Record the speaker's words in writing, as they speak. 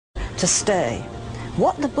to stay.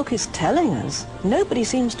 What the book is telling us, nobody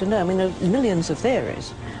seems to know. I mean, there are millions of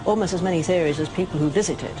theories, almost as many theories as people who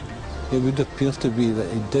visit it. It would appear to be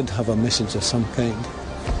that he did have a message of some kind.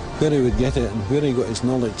 Where he would get it and where he got his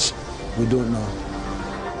knowledge, we don't know.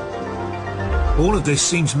 All of this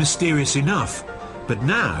seems mysterious enough, but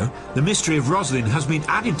now the mystery of Roslin has been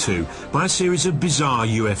added to by a series of bizarre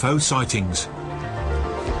UFO sightings.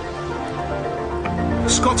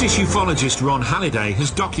 Scottish ufologist Ron Halliday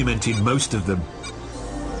has documented most of them.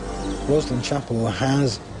 Roslin Chapel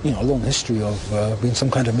has, you know, a long history of being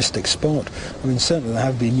some kind of mystic spot. I mean, certainly there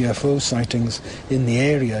have been UFO sightings in the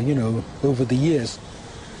area, you know, over the years.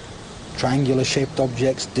 Triangular-shaped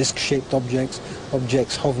objects, disc-shaped objects,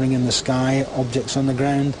 objects hovering in the sky, objects on the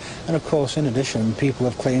ground, and of course, in addition, people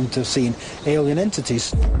have claimed to have seen alien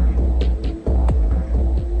entities.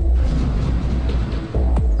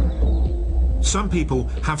 Some people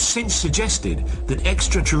have since suggested that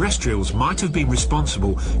extraterrestrials might have been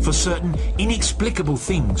responsible for certain inexplicable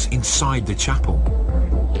things inside the chapel.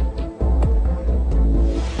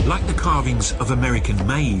 Like the carvings of American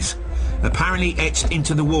maize, apparently etched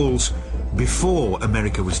into the walls before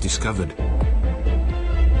America was discovered.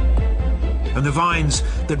 And the vines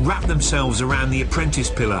that wrap themselves around the apprentice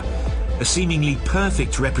pillar, a seemingly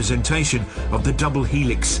perfect representation of the double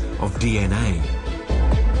helix of DNA.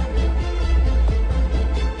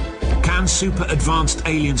 Can super-advanced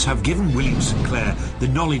aliens have given William St. Clair the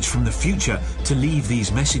knowledge from the future to leave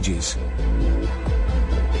these messages?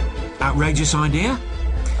 Outrageous idea?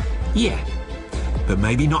 Yeah, but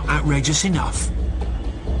maybe not outrageous enough.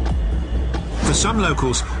 For some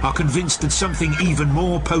locals are convinced that something even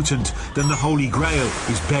more potent than the Holy Grail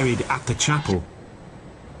is buried at the chapel.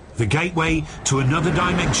 The gateway to another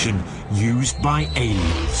dimension used by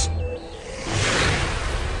aliens.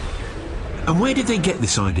 And where did they get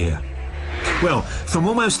this idea? Well, from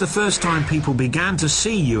almost the first time people began to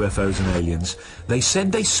see UFOs and aliens, they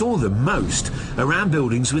said they saw them most around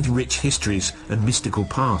buildings with rich histories and mystical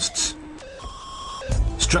pasts.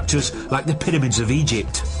 Structures like the pyramids of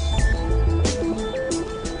Egypt,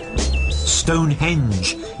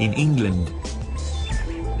 Stonehenge in England,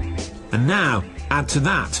 and now, add to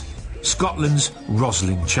that, Scotland's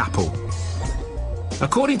Roslin Chapel.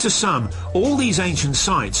 According to some, all these ancient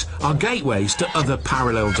sites are gateways to other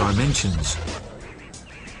parallel dimensions.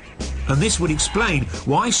 And this would explain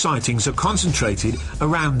why sightings are concentrated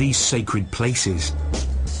around these sacred places.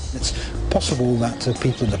 It's possible that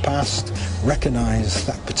people in the past recognised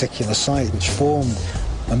that particular site, which formed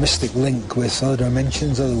a mystic link with other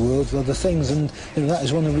dimensions, other worlds, other things, and you know, that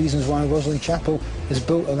is one of the reasons why Roslin Chapel is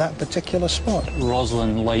built at that particular spot.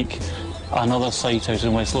 Roslin, like another site out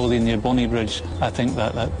in West Lothian near Bonnybridge, I think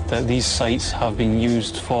that these sites have been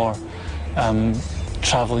used for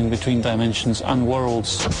travelling between dimensions and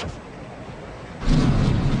worlds.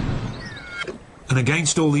 And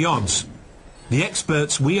against all the odds, the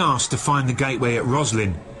experts we asked to find the gateway at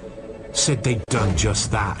Roslin said they'd done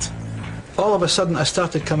just that. All of a sudden I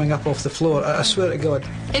started coming up off the floor, I swear to God.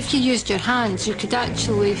 If you used your hands, you could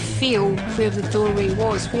actually feel where the doorway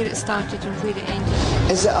was, where it started and where it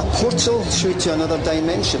ended. Is it a portal through to another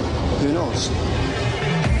dimension? Who knows?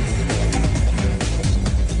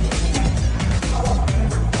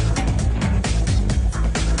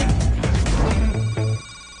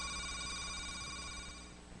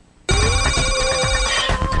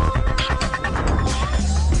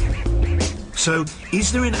 So,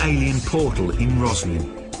 is there an alien portal in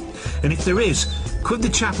Roslin? And if there is, could the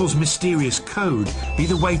chapel's mysterious code be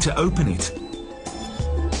the way to open it?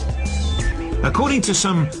 According to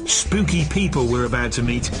some spooky people we're about to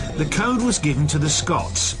meet, the code was given to the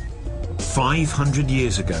Scots 500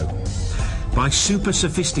 years ago by super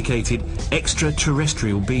sophisticated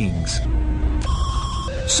extraterrestrial beings.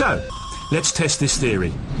 So, let's test this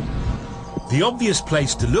theory. The obvious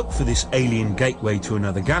place to look for this alien gateway to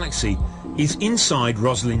another galaxy is inside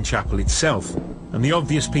Roslin Chapel itself, and the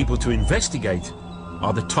obvious people to investigate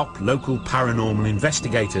are the top local paranormal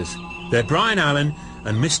investigators. They're Brian Allen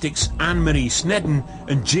and mystics Anne-Marie Snedden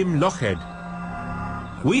and Jim Lochhead.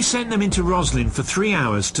 We sent them into Roslin for 3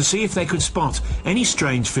 hours to see if they could spot any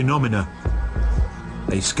strange phenomena.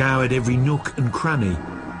 They scoured every nook and cranny,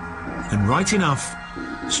 and right enough,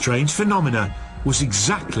 strange phenomena was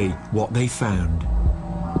exactly what they found.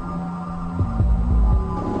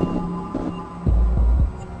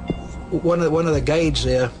 One of the guides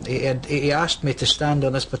there, he asked me to stand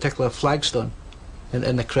on this particular flagstone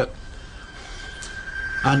in the crypt,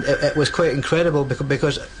 and it was quite incredible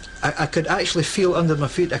because I could actually feel under my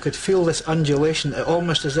feet. I could feel this undulation,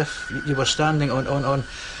 almost as if you were standing on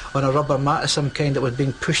on a rubber mat of some kind that was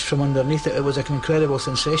being pushed from underneath it. It was an incredible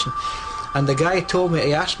sensation. And the guy told me,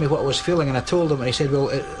 he asked me what I was feeling, and I told him, and he said, well,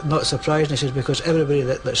 not surprised, and he says, because everybody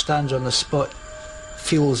that stands on the spot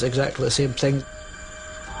feels exactly the same thing.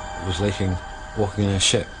 It was like walking in a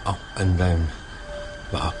ship, up and down,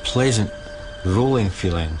 but a pleasant, rolling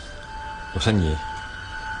feeling within you.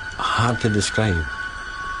 Hard to describe.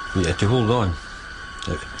 You had to hold on.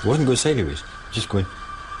 It wasn't going sideways, just going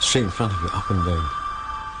straight in front of you, up and down.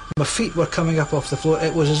 My feet were coming up off the floor.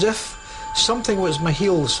 It was as if something was my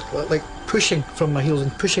heels, like pushing from my heels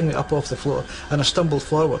and pushing me up off the floor, and I stumbled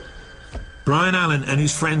forward. Brian Allen and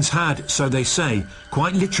his friends had, so they say,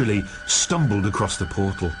 quite literally stumbled across the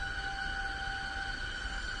portal.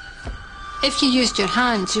 If you used your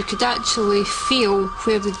hands, you could actually feel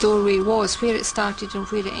where the doorway was, where it started and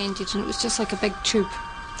where it ended, and it was just like a big tube.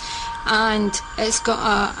 And it's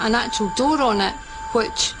got an actual door on it,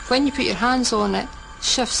 which, when you put your hands on it,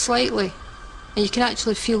 shifts slightly, and you can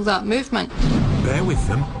actually feel that movement. Bear with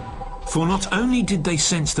them, for not only did they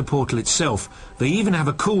sense the portal itself, they even have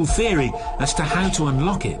a cool theory as to how to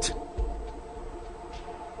unlock it.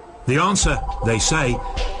 The answer, they say,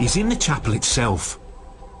 is in the chapel itself.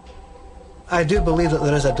 I do believe that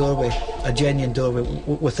there is a doorway, a genuine doorway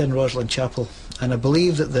within Roslin Chapel, and I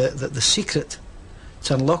believe that the secret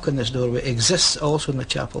to unlocking this doorway exists also in the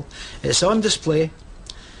chapel. It's on display,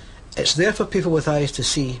 it's there for people with eyes to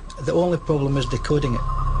see. The only problem is decoding it.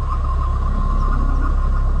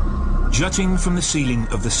 Jutting from the ceiling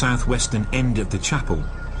of the southwestern end of the chapel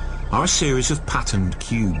are a series of patterned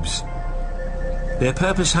cubes. Their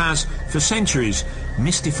purpose has, for centuries,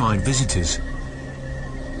 mystified visitors.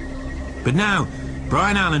 But now,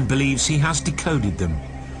 Brian Allen believes he has decoded them.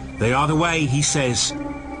 They are the way, he says,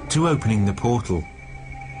 to opening the portal.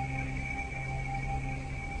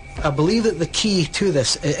 I believe that the key to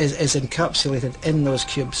this is encapsulated in those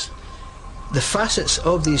cubes. The facets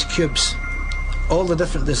of these cubes, all the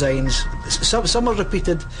different designs, some are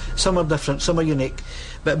repeated, some are different, some are unique,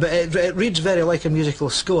 but it reads very like a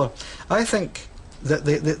musical score. I think that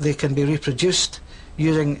they can be reproduced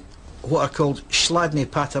using what are called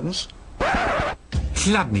Chladni patterns.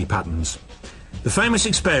 Chladni patterns. The famous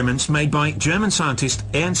experiments made by German scientist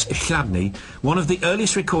Ernst Chladni, one of the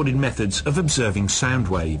earliest recorded methods of observing sound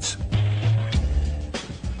waves.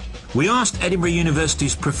 We asked Edinburgh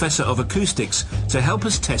University's Professor of Acoustics to help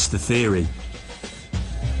us test the theory.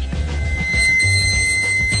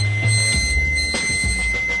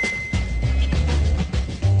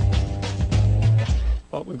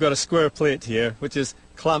 Well, we've got a square plate here, which is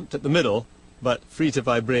clamped at the middle, but free to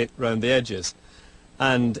vibrate round the edges.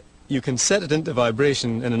 And you can set it into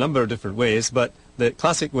vibration in a number of different ways, but the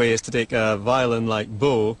classic way is to take a violin-like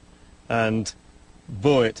bow and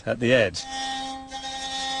bow it at the edge.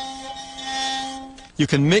 You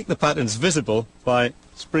can make the patterns visible by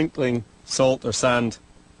sprinkling salt or sand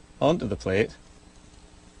onto the plate.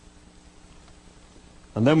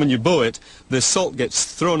 And then when you bow it, the salt gets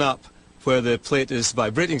thrown up where the plate is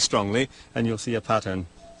vibrating strongly, and you'll see a pattern.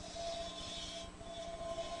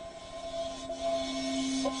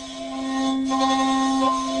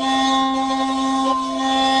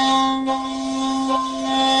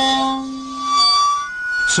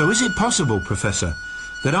 So is it possible, Professor,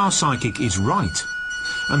 that our psychic is right,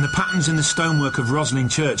 and the patterns in the stonework of Roslin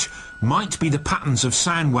Church might be the patterns of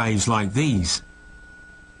sound waves like these?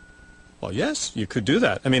 Well, yes, you could do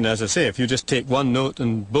that. I mean, as I say, if you just take one note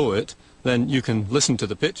and bow it, then you can listen to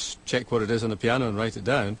the pitch, check what it is on the piano and write it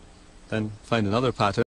down, then find another pattern.